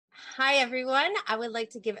Hi, everyone. I would like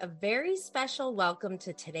to give a very special welcome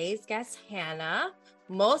to today's guest, Hannah,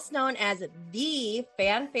 most known as the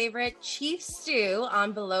fan favorite Chief Stew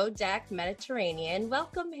on Below Deck Mediterranean.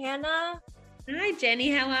 Welcome, Hannah. Hi, Jenny.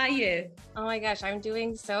 How are you? Oh my gosh, I'm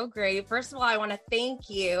doing so great. First of all, I want to thank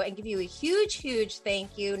you and give you a huge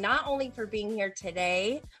thank you, not only for being here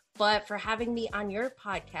today, but for having me on your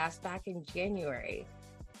podcast back in January.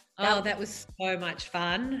 That was so much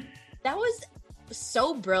fun. That was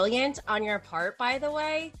so brilliant on your part, by the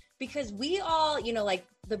way, because we all, like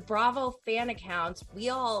the Bravo fan accounts, we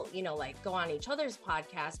all, go on each other's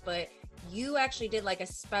podcasts, but you actually did like a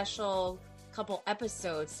special couple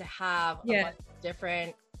episodes to have a bunch of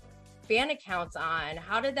different fan accounts on.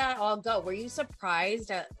 How did that all go? Were you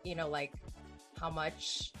surprised at, how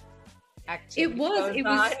much activity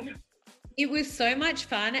It was so much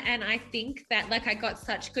fun. And I think that I got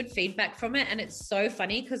such good feedback from it. And it's so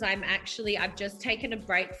funny because I've just taken a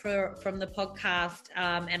break from the podcast.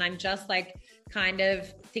 And I'm just kind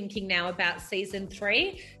of thinking now about season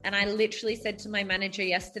 3. And I literally said to my manager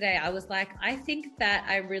yesterday, I was like, I think that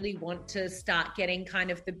I really want to start getting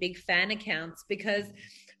kind of the big fan accounts, because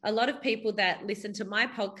a lot of people that listen to my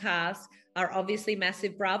podcast are obviously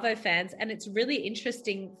massive Bravo fans. And it's really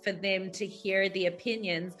interesting for them to hear the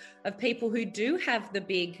opinions of people who do have the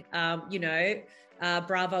big,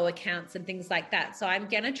 Bravo accounts and things like that. So I'm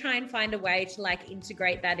going to try and find a way to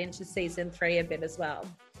integrate that into season 3 a bit as well.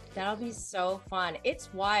 That'll be so fun.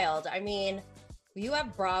 It's wild. I mean, you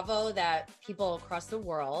have Bravo that people across the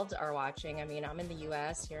world are watching. I mean, I'm in the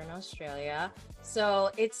US, here in Australia.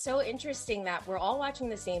 So it's so interesting that we're all watching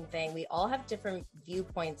the same thing. We all have different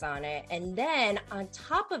viewpoints on it. And then on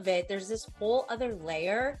top of it, there's this whole other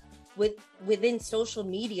layer within social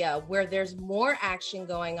media where there's more action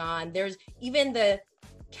going on. There's even the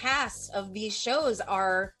casts of these shows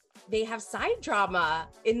they have side drama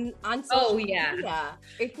on social media.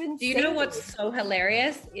 It's insane. Do you know what's so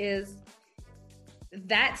hilarious is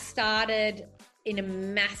that started in a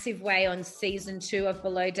massive way on season 2 of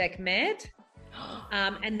Below Deck Med.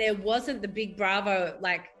 And there wasn't the big Bravo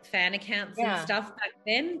fan accounts and stuff back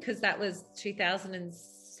then, because that was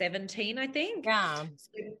 2017, I think. Yeah.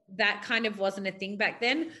 So that kind of wasn't a thing back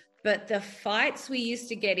then. But the fights we used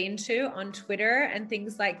to get into on Twitter and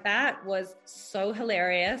things like that was so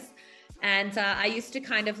hilarious. And I used to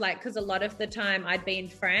kind of because a lot of the time I'd be in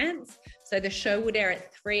France. So the show would air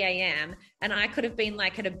at 3 a.m. and I could have been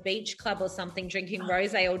at a beach club or something drinking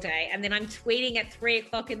rosé all day. And then I'm tweeting at 3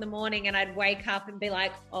 o'clock in the morning and I'd wake up and be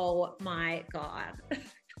like, oh my God.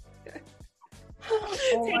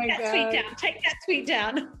 Take that tweet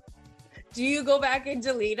down. Do you go back and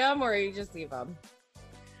delete them or you just leave them?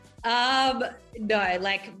 No,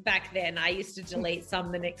 back then I used to delete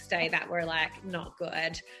some the next day that were not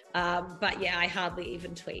good. But yeah, I hardly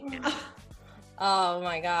even tweet now. Oh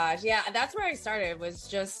my gosh. Yeah, that's where I started, was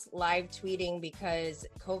just live tweeting because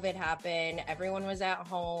COVID happened. Everyone was at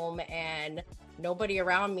home and nobody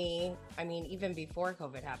around me. I mean, even before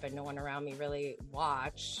COVID happened, no one around me really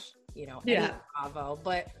watched, any Bravo.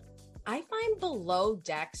 But I find Below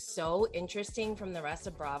Deck so interesting from the rest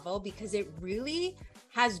of Bravo because it really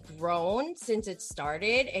has grown since it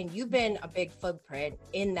started. And you've been a big footprint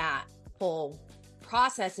in that whole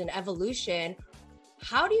process and evolution.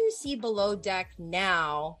 How do you see Below Deck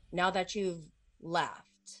now that you've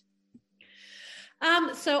left?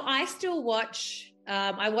 So I still watch,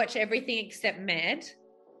 I watch everything except Med.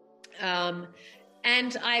 And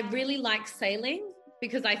I really like sailing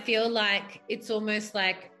because I feel like it's almost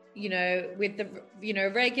with the,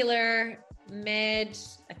 regular Med,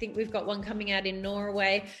 I think we've got one coming out in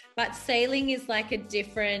Norway, but sailing is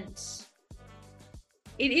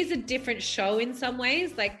it is a different show in some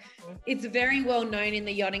ways. It's very well known in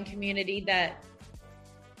the yachting community that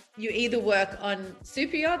you either work on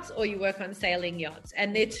super yachts or you work on sailing yachts.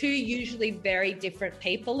 And they're two usually very different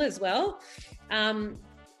people as well.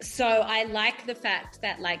 So I like the fact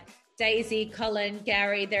that Daisy, Colin,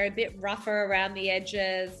 Gary, they're a bit rougher around the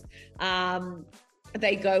edges.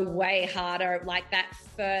 They go way harder. That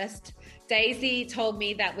first, Daisy told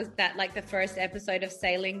me that the first episode of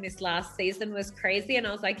Sailing this last season was crazy. And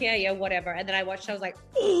I was like, yeah, whatever. And then I watched, I was like,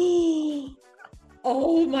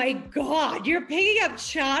 oh my God, you're picking up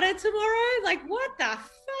charter tomorrow? What the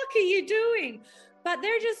fuck are you doing? But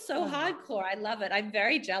they're just so hardcore. I love it. I'm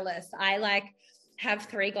very jealous. I have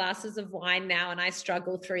 3 glasses of wine now and I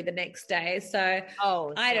struggle through the next day. So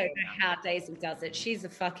I don't know how Daisy does it. She's a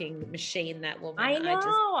fucking machine, that woman. I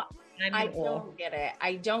know. I don't get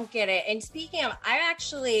it. And speaking of,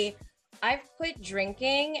 I've quit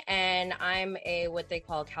drinking and I'm what they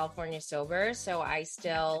call California sober. So I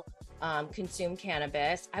still consume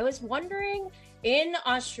cannabis. I was wondering, in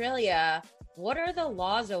Australia, what are the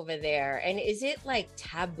laws over there? And is it like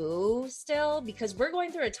taboo still? Because we're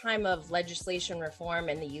going through a time of legislation reform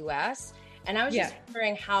in the US. And I was just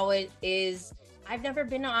wondering how it is. I've never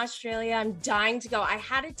been to Australia. I'm dying to go. I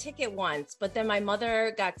had a ticket once, but then my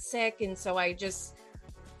mother got sick. And so I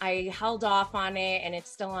held off on it, and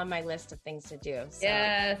it's still on my list of things to do. So.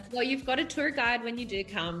 Yeah. Well, you've got a tour guide when you do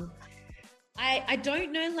come. I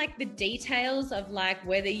don't know like the details of like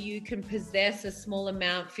whether you can possess a small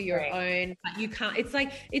amount for your own, but you can't. It's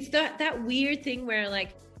like, it's that weird thing where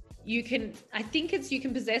like you can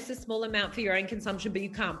possess a small amount for your own consumption, but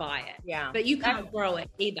you can't buy it. Yeah. But you can't grow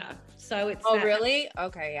it either. So it's. Oh, really?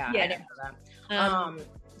 Okay. Yeah. I didn't know that.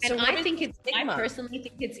 So I personally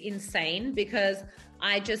think it's insane because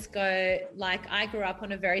I just go like, I grew up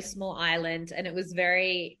on a very small island and it was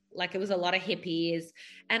very like, it was a lot of hippies.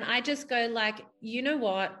 And I just go like, you know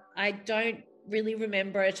what? I don't really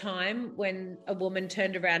remember a time when a woman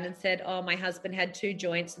turned around and said, oh, my husband had 2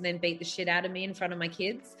 joints and then beat the shit out of me in front of my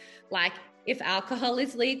kids. Like, if alcohol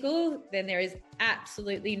is legal, then there is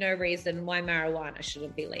absolutely no reason why marijuana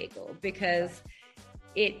shouldn't be legal, because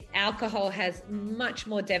alcohol has much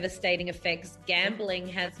more devastating effects. Gambling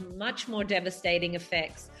has much more devastating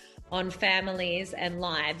effects on families and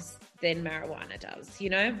lives than marijuana does, you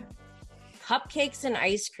know? Cupcakes and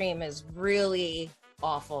ice cream is really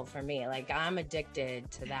awful for me. Like, I'm addicted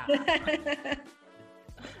to that.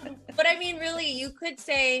 But I mean, really, you could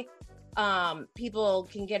say people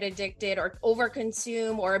can get addicted or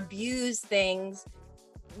overconsume or abuse things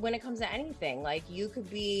when it comes to anything. Like, you could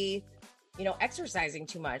be, you know, exercising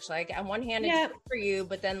too much. Like, on one hand, it's good for you,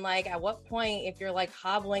 but then like, at what point, if you're like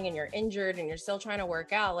hobbling and you're injured and you're still trying to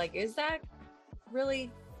work out, like, is that really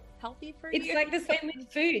healthy for you? It's like the same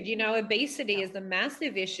with food. You know, obesity is a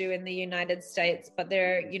massive issue in the United States, but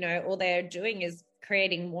they're, you know, all they're doing is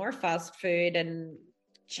creating more fast food and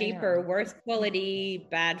cheaper, worse quality,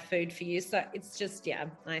 bad food for you. So it's just,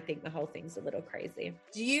 I think the whole thing's a little crazy.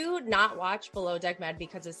 Do you not watch Below Deck Med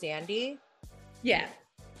because of Sandy? Yeah.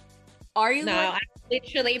 Are you? No, I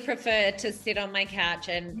literally prefer to sit on my couch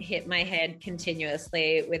and hit my head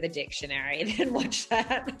continuously with a dictionary than watch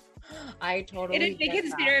that. I totally. It'd be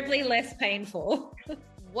considerably less painful.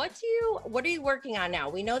 What are you working on now?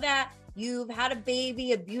 We know that you've had a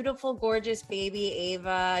baby, a beautiful, gorgeous baby,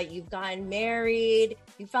 Ava. You've gotten married.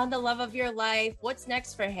 You found the love of your life. What's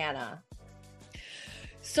next for Hannah?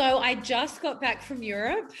 So I just got back from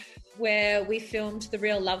Europe, where we filmed The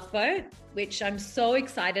Real Love Boat, which I'm so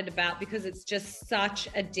excited about because it's just such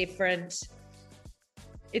a different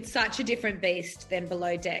beast than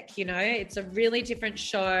Below Deck, you know? It's a really different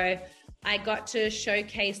show. I got to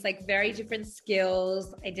showcase like very different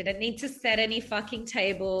skills. I didn't need to set any fucking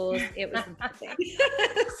tables. It was amazing.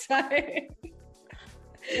 So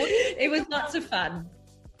it was lots of fun.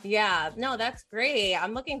 Yeah, no, that's great.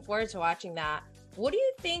 I'm looking forward to watching that. What do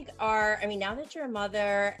you think now that you're a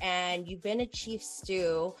mother and you've been a chief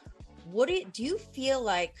stew, do you feel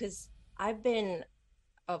like, because I've been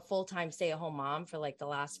a full-time stay-at-home mom for like the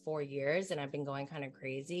last 4 years and I've been going kind of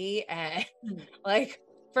crazy, and like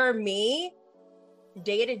for me,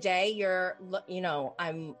 day to day,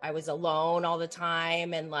 I was alone all the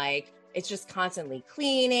time, and like it's just constantly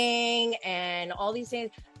cleaning and all these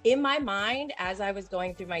things. In my mind, as I was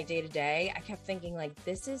going through my day to day, I kept thinking like,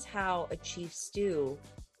 this is how a chief stew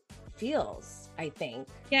feels, I think.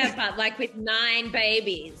 Yeah, but like with 9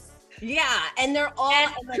 babies. Yeah, and they're all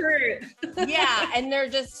true. Yeah, and they're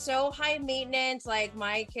just so high maintenance. Like,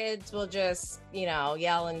 my kids will just,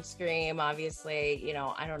 yell and scream. Obviously,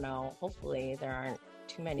 I don't know. Hopefully there aren't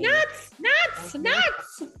too many. Nuts.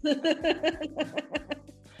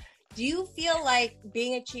 Do you feel like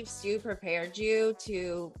being a chief stew prepared you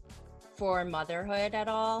for motherhood at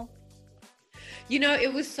all?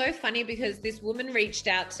 It was so funny because this woman reached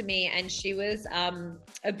out to me and she was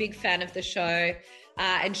a big fan of the show.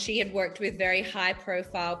 And she had worked with very high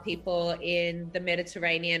profile people in the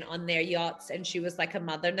Mediterranean on their yachts. And she was like a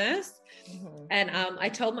mother nurse. Mm-hmm. And I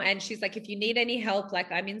told her, and she's like, if you need any help, like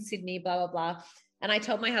I'm in Sydney, blah, blah, blah. And I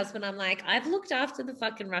told my husband, I'm like, I've looked after the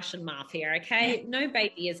fucking Russian mafia, okay? No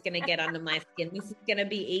baby is going to get under my skin. This is going to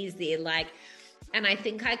be easy. And I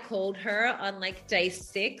think I called her on like day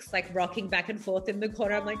 6, like rocking back and forth in the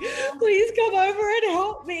corner. I'm like, please come over and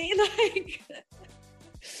help me.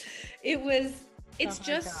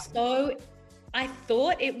 I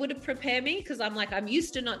thought it would have prepared me because I'm like, I'm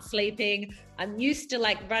used to not sleeping. I'm used to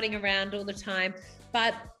like running around all the time,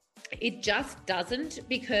 but it just doesn't,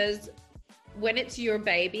 because when it's your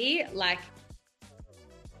baby, like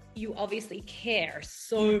you obviously care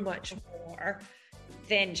so much more.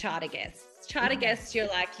 then charter guests. Charter guests, you're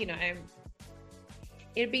like,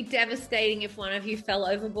 it'd be devastating if one of you fell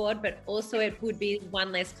overboard, but also it would be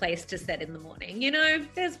one less place to set in the morning.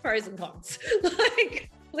 There's pros and cons.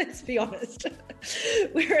 Like, let's be honest.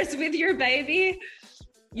 Whereas with your baby,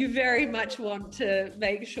 you very much want to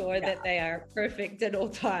make sure that they are perfect at all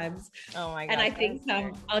times. Oh my God. And I think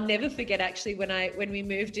I'll never forget actually when we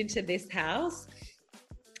moved into this house,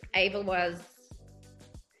 Ava was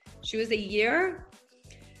a year,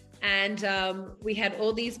 and we had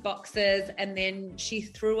all these boxes, and then she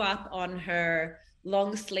threw up on her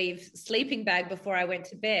long sleeve sleeping bag before I went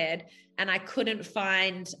to bed, and I couldn't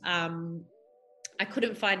find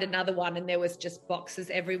another one, and there was just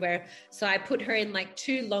boxes everywhere. So I put her in like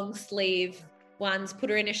 2 long sleeve ones,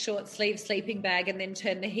 put her in a short sleeve sleeping bag, and then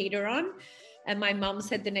turned the heater on. And my mum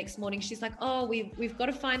said the next morning, she's like, oh, we've got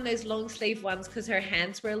to find those long sleeve ones because her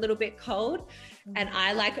hands were a little bit cold. And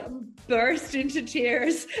I like burst into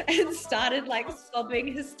tears and started like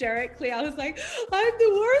sobbing hysterically. I was like, I'm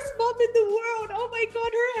the worst mom in the world. Oh my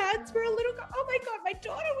God, her hands were a little, oh my God, my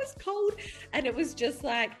daughter was cold. And it was just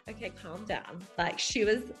like, okay, calm down. Like, she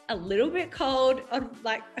was a little bit cold on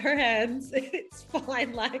like her hands. It's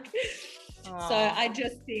fine. Like, Aww. So I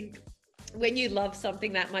just think, when you love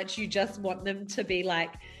something that much, you just want them to be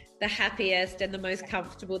like the happiest and the most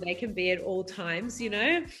comfortable they can be at all times,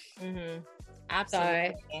 Mm-hmm.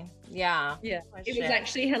 Absolutely. So, yeah. It was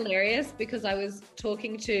actually hilarious because I was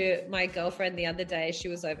talking to my girlfriend the other day. She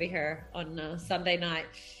was over here on Sunday night,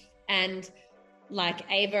 and like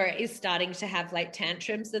Ava is starting to have like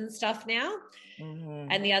tantrums and stuff now. Mm-hmm.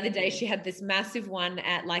 And the other day she had this massive one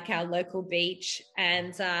at like our local beach.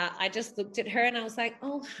 And I just looked at her and I was like,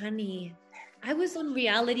 oh, honey, I was on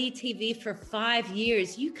reality TV for 5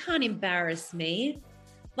 years. You can't embarrass me.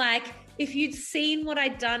 Like, if you'd seen what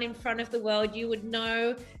I'd done in front of the world, you would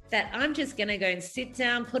know that I'm just going to go and sit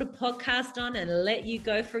down, put a podcast on and let you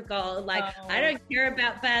go for gold. Like, I don't care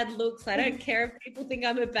about bad looks. I don't care if people think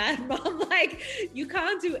I'm a bad mom. Like, you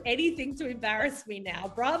can't do anything to embarrass me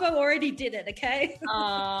now. Bravo already did it, okay?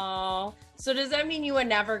 Oh, so does that mean you would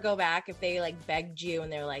never go back if they like begged you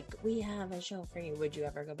and they're like, we have a show for you? Would you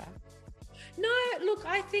ever go back? No, look,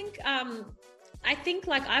 I think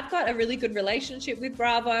like I've got a really good relationship with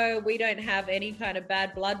Bravo. We don't have any kind of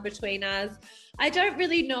bad blood between us. I don't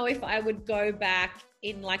really know if I would go back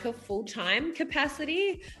in like a full-time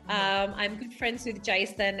capacity. I'm good friends with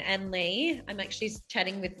Jason and Lee. I'm actually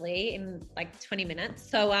chatting with Lee in like 20 minutes.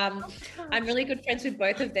 So I'm really good friends with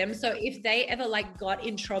both of them. So if they ever like got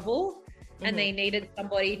in trouble and they needed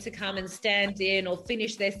somebody to come and stand in or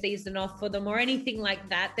finish their season off for them or anything like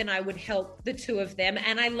that, then I would help the two of them.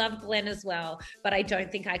 And I love Glenn as well, but I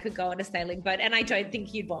don't think I could go on a sailing boat, and I don't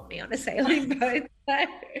think you'd want me on a sailing boat.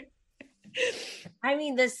 I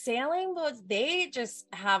mean, the sailing boats, they just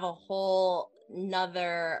have a whole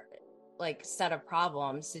nother like set of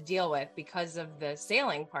problems to deal with because of the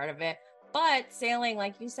sailing part of it. But sailing,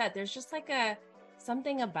 like you said, there's just like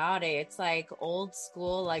something about it. It's like old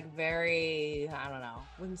school, like very, I don't know,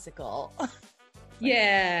 whimsical.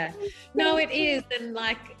 Yeah, no, it is. And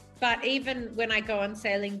like, but even when I go on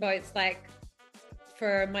sailing boats, like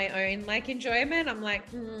for my own like enjoyment, I'm like,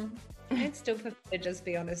 I'd still prefer to just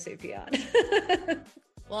be on a super yacht.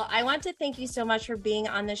 Well, I want to thank you so much for being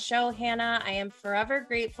on the show, Hannah. I am forever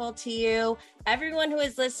grateful to you. Everyone who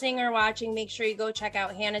is listening or watching, make sure you go check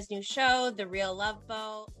out Hannah's new show, The Real Love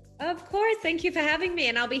Boat. Of course. Thank you for having me.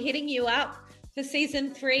 And I'll be hitting you up for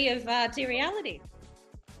season 3 of Dear Reality.